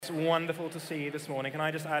It's wonderful to see you this morning. Can I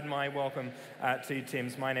just add my welcome to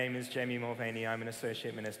Tim's? My name is Jamie Mulvaney. I'm an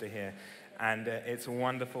associate minister here, and it's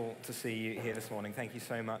wonderful to see you here this morning. Thank you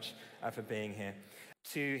so much for being here.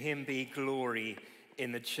 To him be glory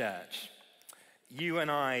in the church. You and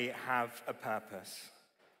I have a purpose.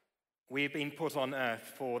 We've been put on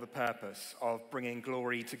earth for the purpose of bringing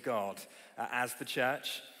glory to God as the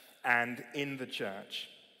church and in the church.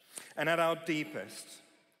 And at our deepest,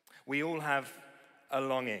 we all have a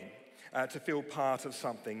longing to feel part of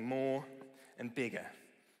something more and bigger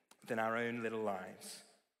than our own little lives.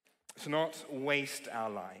 To not waste our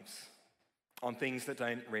lives on things that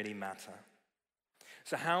don't really matter.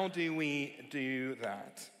 So how do we do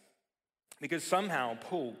that? Because somehow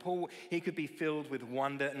Paul, he could be filled with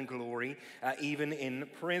wonder and glory even in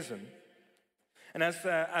prison. And as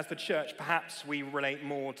the church, perhaps we relate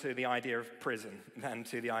more to the idea of prison than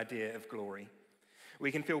to the idea of glory.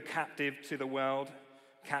 We can feel captive to the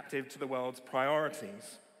world's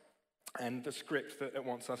priorities and the script that it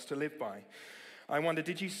wants us to live by. I wonder,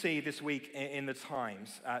 did you see this week in the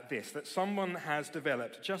Times that someone has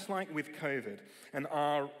developed, just like with COVID, an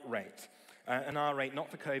R rate not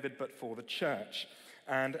for COVID but for the church,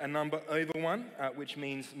 and a number over 1, which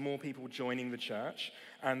means more people joining the church,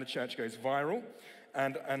 and the church goes viral,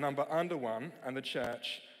 and a number under 1, and the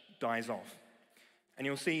church dies off. And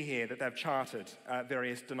you'll see here that they've charted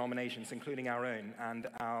various denominations, including our own, and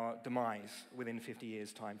our demise within 50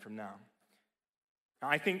 years' time from now.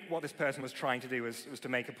 I think what this person was trying to do was to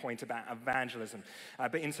make a point about evangelism,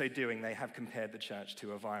 but in so doing, they have compared the church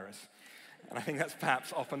to a virus. And I think that's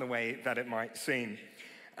perhaps often the way that it might seem.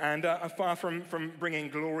 And far from bringing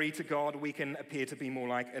glory to God, we can appear to be more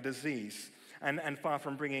like a disease. And far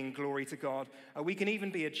from bringing glory to God, we can even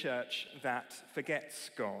be a church that forgets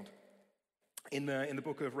God. In the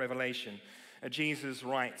book of Revelation, Jesus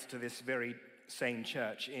writes to this very same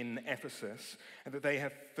church in Ephesus that they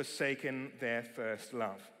have forsaken their first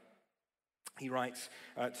love. He writes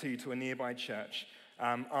to a nearby church,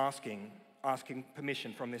 asking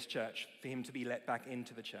permission from this church for him to be let back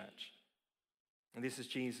into the church. And this is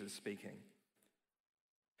Jesus speaking.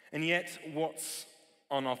 And yet, what's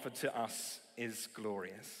on offer to us is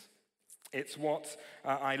glorious. It's what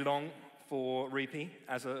I long for Rupi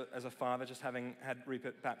as a father, just having had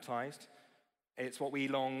Rupert baptized. It's what we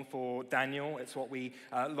long for Daniel. It's what we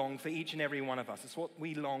long for each and every one of us. It's what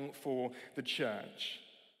we long for the church.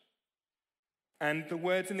 And the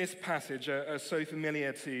words in this passage are so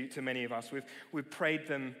familiar to many of us. We've prayed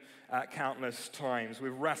them countless times.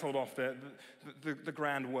 We've rattled off the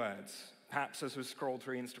grand words. Perhaps as we've scrolled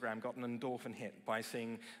through Instagram, got an endorphin hit by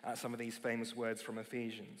seeing some of these famous words from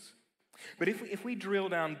Ephesians. But if we drill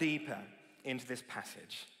down deeper into this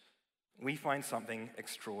passage, we find something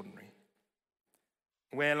extraordinary.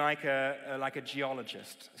 We're like a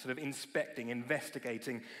geologist, sort of investigating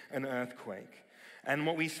an earthquake. And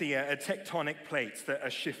what we see are tectonic plates that are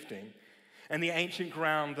shifting. And the ancient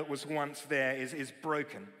ground that was once there is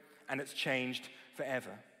broken, and it's changed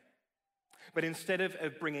forever. But instead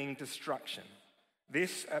of bringing destruction,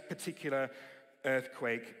 this particular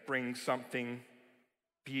earthquake brings something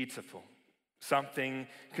beautiful. Something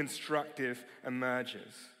constructive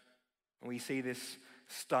emerges. And we see this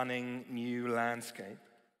stunning new landscape.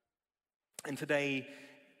 And today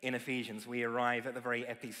in Ephesians, we arrive at the very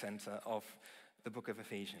epicenter of the book of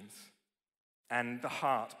Ephesians and the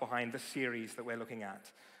heart behind the series that we're looking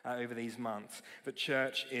at over these months. The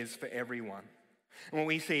church is for everyone. And what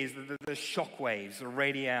we see is that the shockwaves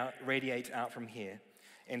radiate out from here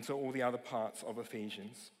into all the other parts of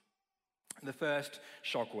Ephesians. The first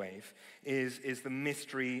shockwave is the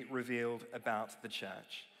mystery revealed about the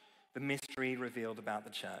church. The mystery revealed about the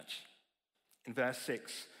church. In verse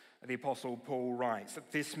 6, the Apostle Paul writes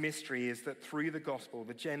that this mystery is that through the gospel,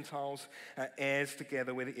 the Gentiles are heirs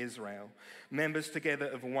together with Israel, members together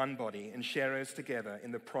of one body, and sharers together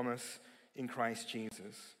in the promise in Christ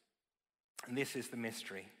Jesus. And this is the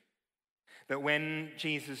mystery. That when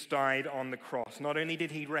Jesus died on the cross, not only did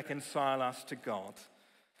he reconcile us to God,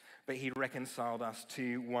 but he reconciled us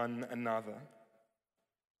to one another.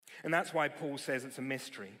 And that's why Paul says it's a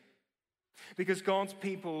mystery. Because God's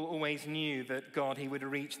people always knew that God, he would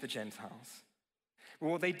reach the Gentiles. But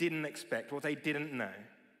what they didn't expect, what they didn't know,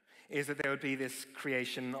 is that there would be this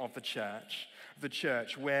creation of the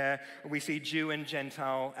church where we see Jew and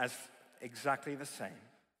Gentile as exactly the same.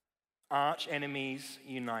 Arch enemies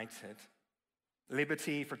united.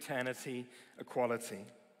 Liberty, fraternity, equality.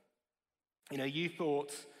 You know, you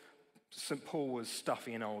thought St. Paul was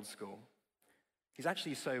stuffy and old school. He's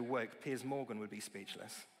actually so woke, Piers Morgan would be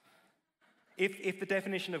speechless. If the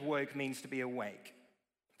definition of woke means to be awake,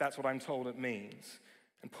 that's what I'm told it means.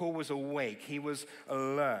 And Paul was awake. He was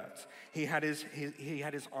alert. He had his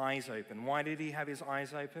eyes open. Why did he have his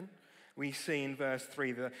eyes open? We see in verse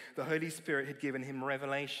 3 that the Holy Spirit had given him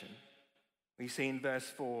revelation. We see in verse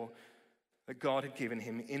 4 that God had given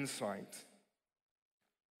him insight.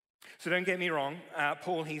 So don't get me wrong,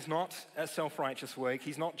 Paul, he's not a self-righteous woke.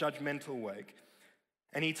 He's not judgmental woke.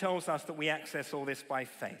 And he tells us that we access all this by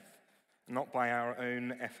faith, not by our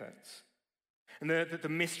own efforts. And the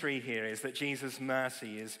mystery here is that Jesus'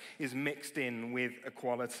 mercy is mixed in with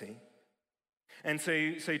equality. And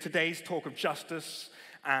so today's talk of justice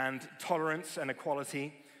and tolerance and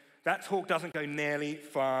equality, that talk doesn't go nearly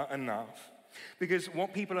far enough. Because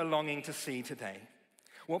what people are longing to see today,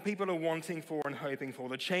 what people are wanting for and hoping for,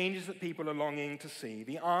 the changes that people are longing to see,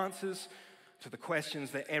 the answers to the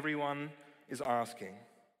questions that everyone is asking,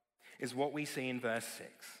 is what we see in verse 6.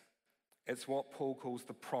 It's what Paul calls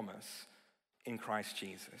the promise in Christ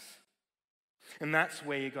Jesus. And that's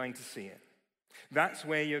where you're going to see it. That's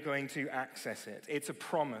where you're going to access it. It's a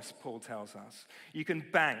promise, Paul tells us. You can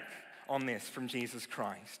bank on this from Jesus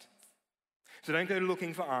Christ. So don't go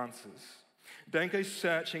looking for answers. Don't go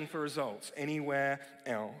searching for results anywhere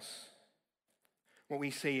else. What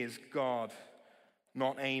we see is God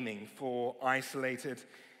not aiming for isolated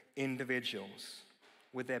individuals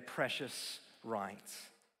with their precious rights.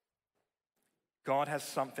 God has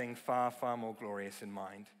something far, far more glorious in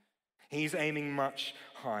mind. He's aiming much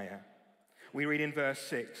higher. We read in verse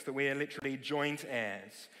 6 that we are literally joint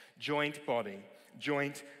heirs, joint body,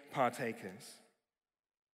 joint partakers.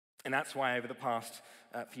 And that's why over the past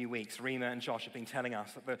few weeks, Rima and Josh have been telling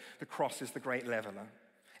us that the cross is the great leveler.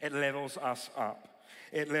 It levels us up.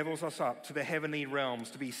 It levels us up to the heavenly realms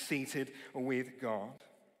to be seated with God.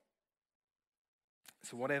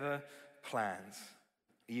 So whatever plans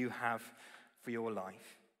you have for your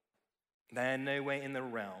life, they're nowhere in the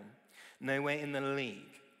realm, nowhere in the league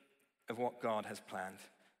of what God has planned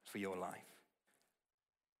for your life.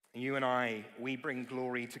 And you and I, we bring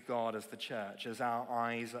glory to God as the church, as our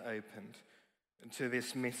eyes are opened to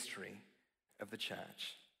this mystery of the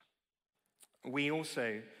church. We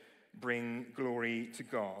also bring glory to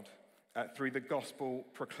God through the gospel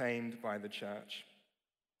proclaimed by the church.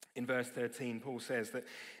 In verse 13, Paul says that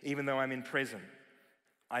even though I'm in prison,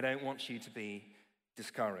 I don't want you to be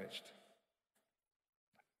discouraged.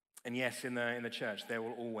 And yes, in the church, there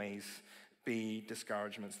will always be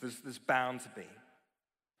discouragements. There's bound to be.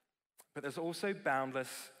 But there's also boundless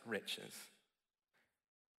riches.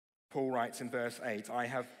 Paul writes in verse 8, I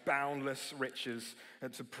have boundless riches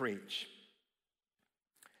to preach.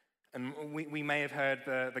 And we may have heard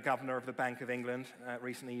the governor of the Bank of England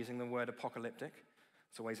recently using the word apocalyptic.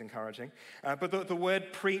 It's always encouraging. But the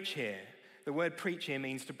word preach here,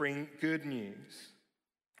 means to bring good news.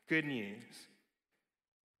 Good news.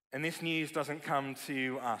 And this news doesn't come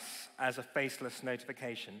to us as a faceless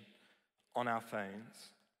notification on our phones.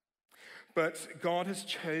 But God has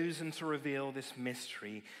chosen to reveal this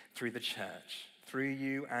mystery through the church, through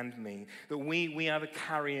you and me, that we are the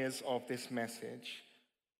carriers of this message.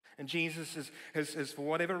 And Jesus has, for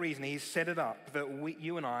whatever reason, he's set it up that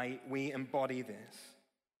you and I, we embody this.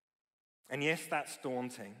 And yes, that's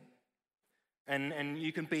daunting. And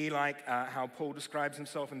you can be like how Paul describes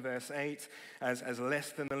himself in verse 8 as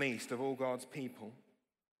less than the least of all God's people.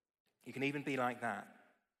 You can even be like that.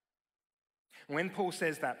 When Paul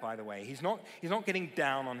says that, by the way, he's not getting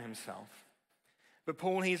down on himself. But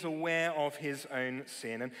Paul, he's aware of his own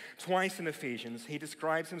sin. And twice in Ephesians, he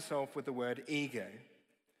describes himself with the word ego,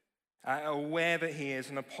 aware that he is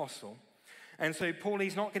an apostle. And so Paul,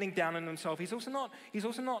 he's not getting down on himself. He's also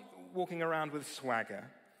not walking around with swagger.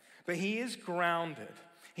 But he is grounded.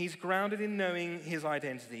 He's grounded in knowing his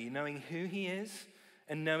identity, knowing who he is,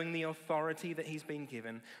 and knowing the authority that he's been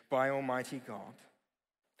given by Almighty God.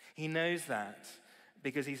 He knows that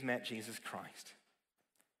because he's met Jesus Christ.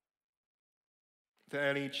 The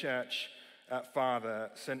early church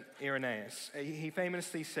father, St. Irenaeus, he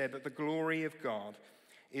famously said that the glory of God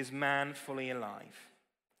is man fully alive.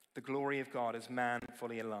 The glory of God is man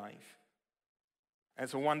fully alive. And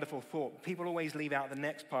it's a wonderful thought. People always leave out the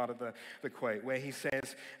next part of the quote where he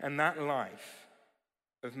says, and that life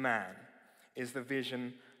of man is the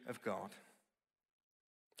vision of God.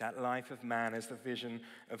 That life of man is the vision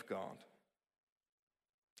of God.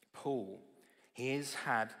 Paul, he has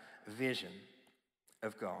had vision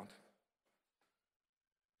of God.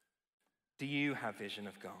 Do you have vision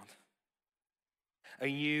of God? Are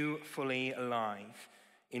you fully alive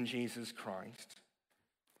in Jesus Christ?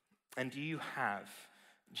 And do you have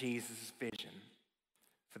Jesus' vision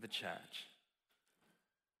for the church?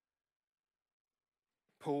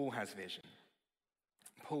 Paul has vision.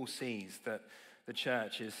 Paul sees that the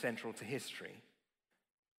church is central to history.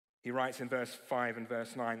 He writes in verse 5 and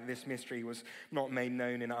verse 9, this mystery was not made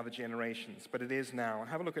known in other generations, but it is now. And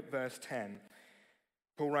have a look at verse 10.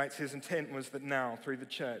 Paul writes, his intent was that now, through the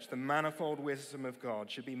church, the manifold wisdom of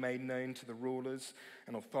God should be made known to the rulers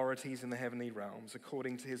and authorities in the heavenly realms,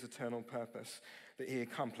 according to his eternal purpose that he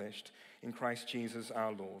accomplished in Christ Jesus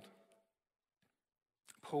our Lord.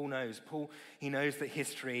 Paul knows that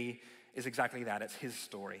history is exactly that. It's his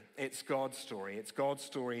story. It's God's story. It's God's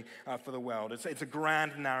story for the world. It's a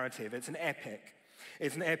grand narrative. It's an epic.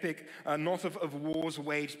 It's an epic not of wars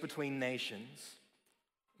waged between nations,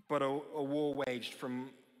 but a war waged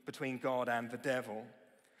between God and the devil.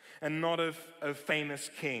 And not of famous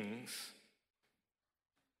kings,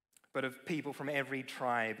 but of people from every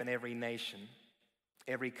tribe and every nation,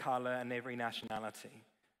 every color and every nationality,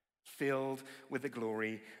 filled with the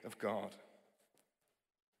glory of God.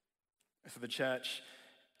 So the church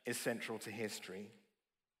is central to history.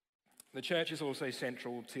 The church is also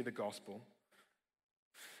central to the gospel.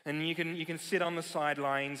 And you can sit on the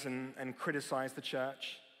sidelines and criticize the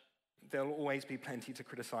church. There'll always be plenty to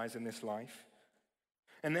criticize in this life.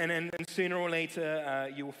 And sooner or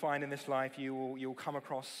later, you will find in this life, you'll come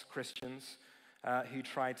across Christians who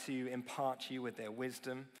try to impart to you with their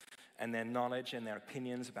wisdom and their knowledge and their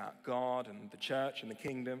opinions about God and the church and the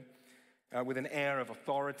kingdom, with an air of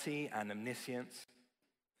authority and omniscience.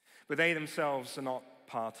 But they themselves are not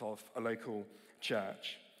part of a local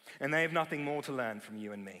church. And they have nothing more to learn from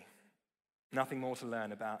you and me. Nothing more to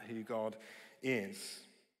learn about who God is.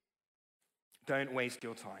 Don't waste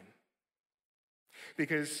your time.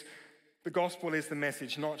 Because the gospel is the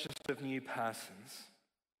message not just of new persons,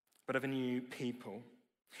 but of a new people.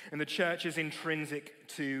 And the church is intrinsic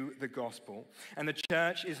to the gospel. And the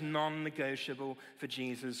church is non-negotiable for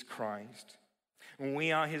Jesus Christ. And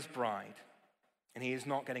we are his bride, and he is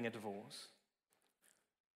not getting a divorce.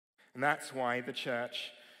 And that's why the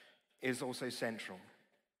church is also central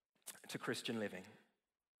to Christian living,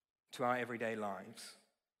 to our everyday lives.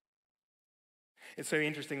 It's so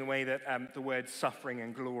interesting the way that the words suffering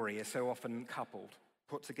and glory are so often coupled,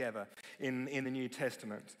 put together in the New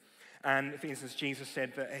Testament. And for instance, Jesus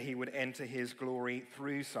said that he would enter his glory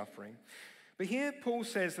through suffering. But here Paul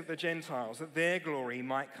says that the Gentiles, that their glory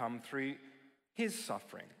might come through his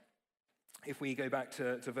suffering. If we go back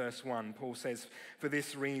to verse 1, Paul says, for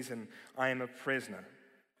this reason I am a prisoner.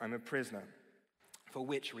 I'm a prisoner. For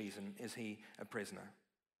which reason is he a prisoner?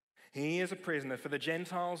 He is a prisoner for the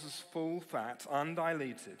Gentiles' full, fat,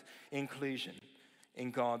 undiluted inclusion in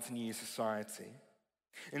God's new society.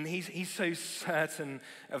 And he's so certain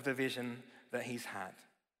of the vision that he's had,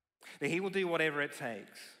 that he will do whatever it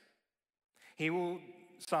takes. He will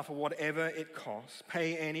suffer whatever it costs,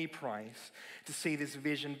 pay any price to see this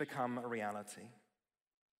vision become a reality.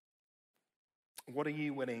 What are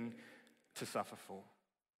you willing to suffer for?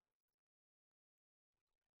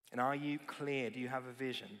 And are you clear? Do you have a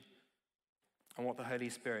vision on what the Holy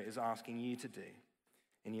Spirit is asking you to do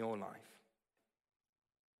in your life?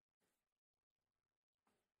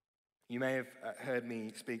 You may have heard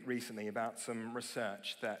me speak recently about some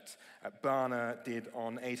research that Barna did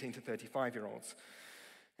on 18 to 35-year-olds.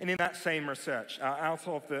 And in that same research, out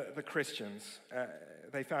of the Christians,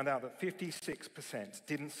 they found out that 56%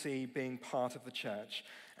 didn't see being part of the church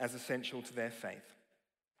as essential to their faith.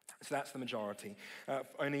 So that's the majority.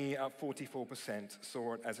 Only 44%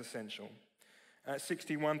 saw it as essential.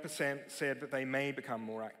 61% said that they may become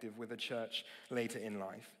more active with the church later in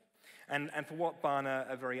life. And for what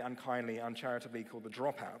Barna very unkindly, uncharitably called the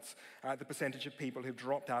dropouts, the percentage of people who've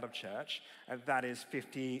dropped out of church, that is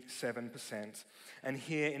 57%. And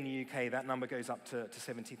here in the UK, that number goes up to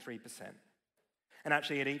 73%. And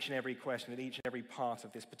actually, at each and every question, at each and every part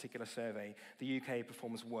of this particular survey, the UK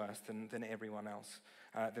performs worse than everyone else,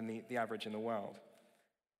 than the average in the world.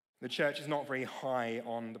 The church is not very high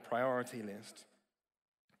on the priority list.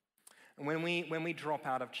 And when we drop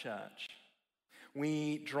out of church,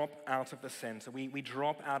 we drop out of the center. We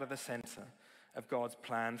drop out of the center of God's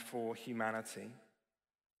plan for humanity.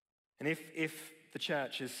 And if the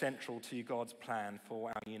church is central to God's plan for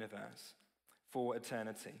our universe, for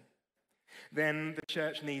eternity, then the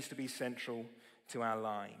church needs to be central to our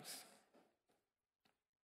lives.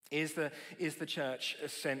 Is the church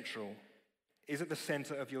central? Is it the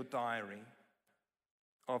center of your diary,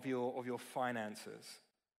 of your finances,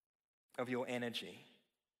 of your energy?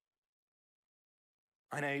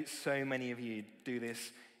 I know so many of you do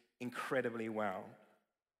this incredibly well,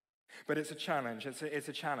 but it's a challenge. It's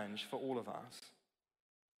a challenge for all of us.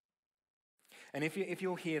 And if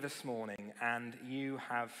you're here this morning and you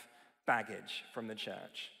have baggage from the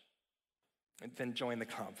church, then join the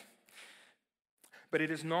club. But it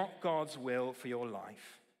is not God's will for your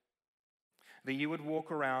life that you would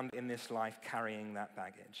walk around in this life carrying that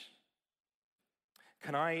baggage.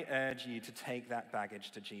 Can I urge you to take that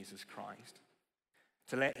baggage to Jesus Christ,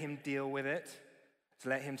 to let him deal with it, to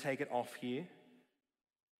let him take it off you,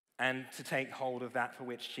 and to take hold of that for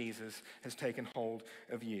which Jesus has taken hold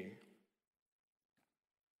of you.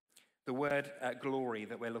 The word glory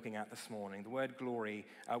that we're looking at this morning, the word glory,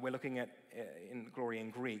 we're looking at in glory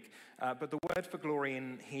in Greek, but the word for glory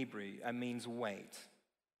in Hebrew means weight.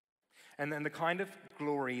 And then the kind of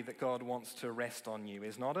glory that God wants to rest on you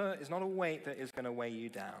is not a weight that is going to weigh you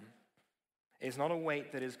down. It's not a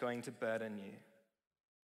weight that is going to burden you.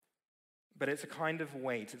 But it's a kind of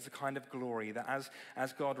weight, it's a kind of glory that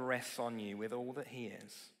as God rests on you with all that he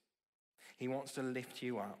is, he wants to lift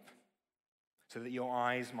you up so that your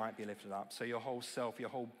eyes might be lifted up, so your whole self, your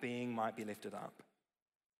whole being might be lifted up.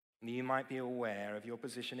 And you might be aware of your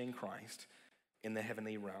position in Christ in the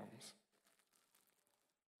heavenly realms.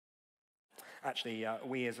 Actually,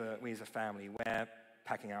 we as a family, we're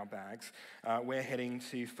packing our bags. We're heading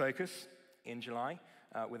to Focus in July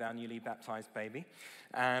with our newly baptized baby.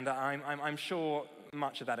 And I'm sure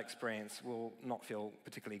much of that experience will not feel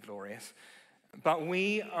particularly glorious. But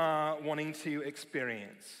we are wanting to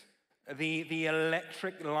experience the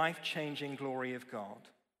electric, life-changing glory of God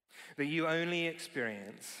that you only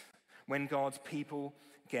experience when God's people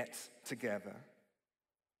get together.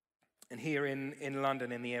 And here in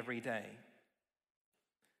London, in the everyday,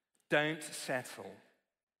 don't settle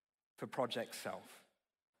for Project Self.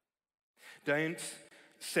 Don't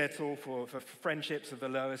settle for friendships of the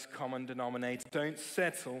lowest common denominator. Don't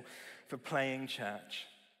settle for playing church.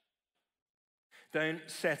 Don't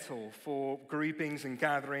settle for groupings and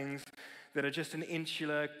gatherings that are just an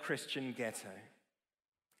insular Christian ghetto,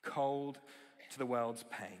 cold to the world's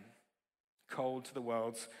pain, cold to the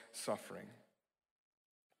world's suffering.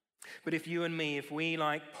 But if you and me, if we,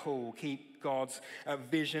 like Paul, keep God's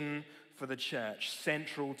vision for the church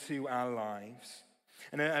central to our lives,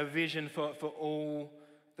 and a vision for all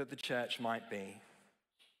that the church might be,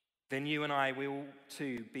 then you and I will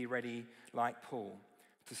too be ready, like Paul,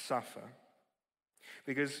 to suffer.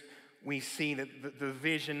 Because we see that the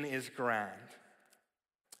vision is grand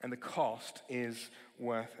and the cost is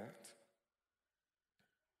worth it.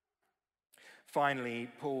 Finally,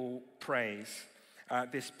 Paul prays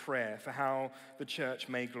this prayer for how the church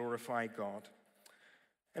may glorify God.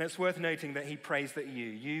 And it's worth noting that he prays that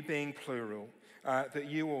you being plural, that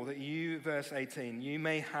you, verse 18, you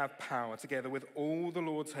may have power together with all the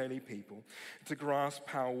Lord's holy people to grasp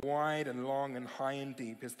how wide and long and high and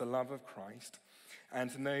deep is the love of Christ, and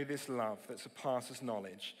to know this love that surpasses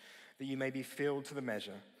knowledge, that you may be filled to the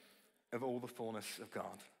measure of all the fullness of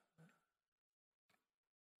God.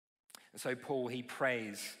 And so Paul, he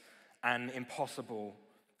prays an impossible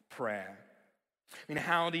prayer. I mean,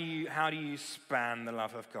 how do you span the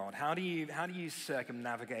love of God? How do you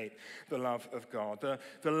circumnavigate the love of God?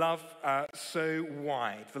 The love so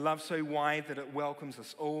wide, that it welcomes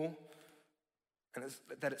us all, and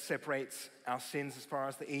that it separates our sins as far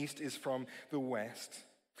as the east is from the west.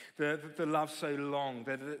 The love so long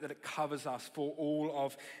that it covers us for all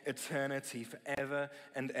of eternity, forever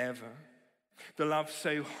and ever. The love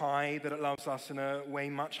so high that it loves us in a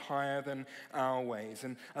way much higher than our ways,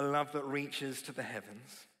 and a love that reaches to the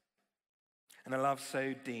heavens. And a love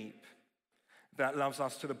so deep that loves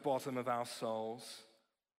us to the bottom of our souls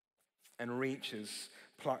and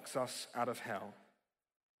plucks us out of hell.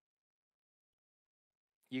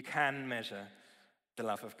 You can measure the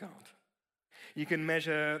love of God. You can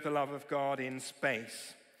measure the love of God in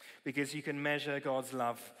space, because you can measure God's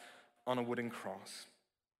love on a wooden cross.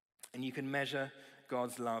 And you can measure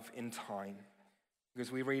God's love in time, because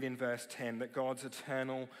we read in verse 10 that God's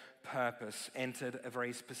eternal purpose entered a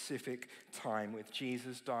very specific time with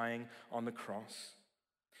Jesus dying on the cross.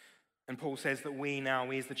 And Paul says that we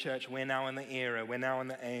as the church, we're now in the era, we're now in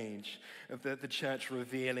the age of the church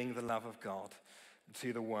revealing the love of God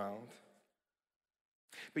to the world.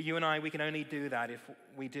 But you and I, we can only do that if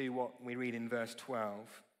we do what we read in verse 12.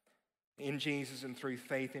 In Jesus and through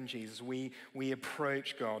faith in Jesus, we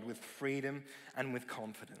approach God with freedom and with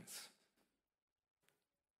confidence.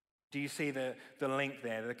 Do you see the link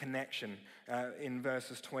there, the connection in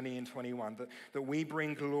verses 20 and 21, that we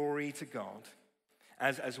bring glory to God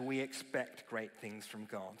as we expect great things from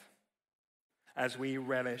God, as we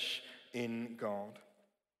relish in God?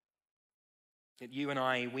 That you and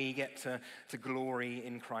I, we get to glory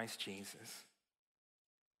in Christ Jesus.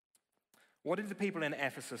 What did the people in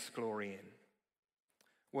Ephesus glory in?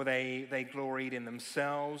 Well, they gloried in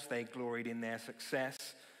themselves, they gloried in their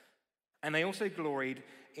success, and they also gloried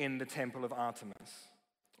in the temple of Artemis,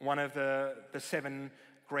 one of the seven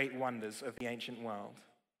great wonders of the ancient world.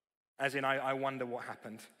 As in, I wonder what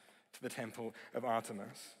happened to the temple of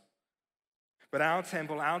Artemis. But our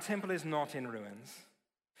temple is not in ruins.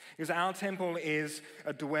 Because our temple is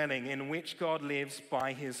a dwelling in which God lives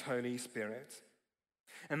by his Holy Spirit.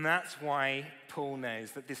 And that's why Paul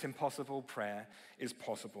knows that this impossible prayer is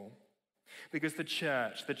possible. Because the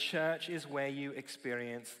church is where you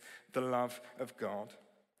experience the love of God.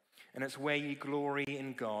 And it's where you glory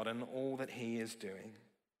in God and all that he is doing.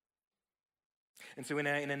 And so in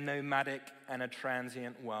a nomadic and a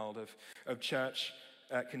transient world of church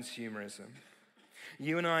consumerism,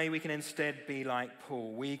 you and I, we can instead be like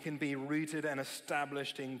Paul. We can be rooted and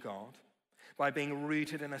established in God by being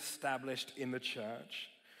rooted and established in the church.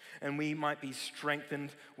 And we might be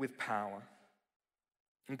strengthened with power.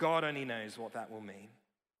 And God only knows what that will mean.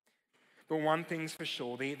 But one thing's for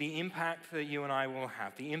sure, the impact that you and I will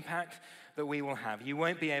have, the impact that we will have, you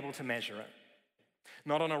won't be able to measure it.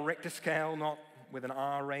 Not on a Richter scale, not with an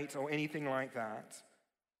R rate or anything like that.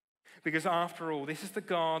 Because after all, this is the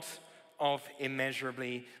God of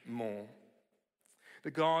immeasurably more.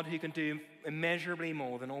 The God who can do immeasurably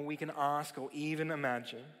more than all we can ask or even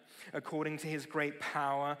imagine, according to his great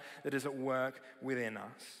power that is at work within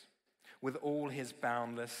us, with all his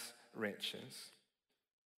boundless riches.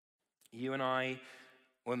 You and I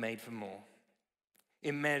were made for more,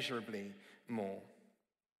 immeasurably more.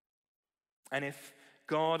 And if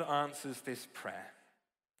God answers this prayer,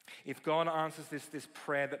 if God answers this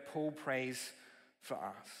prayer that Paul prays for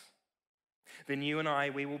us, then you and I,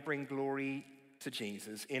 we will bring glory to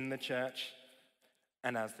Jesus in the church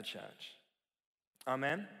and as the church.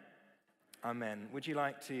 Amen? Amen. Would you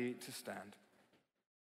like to stand?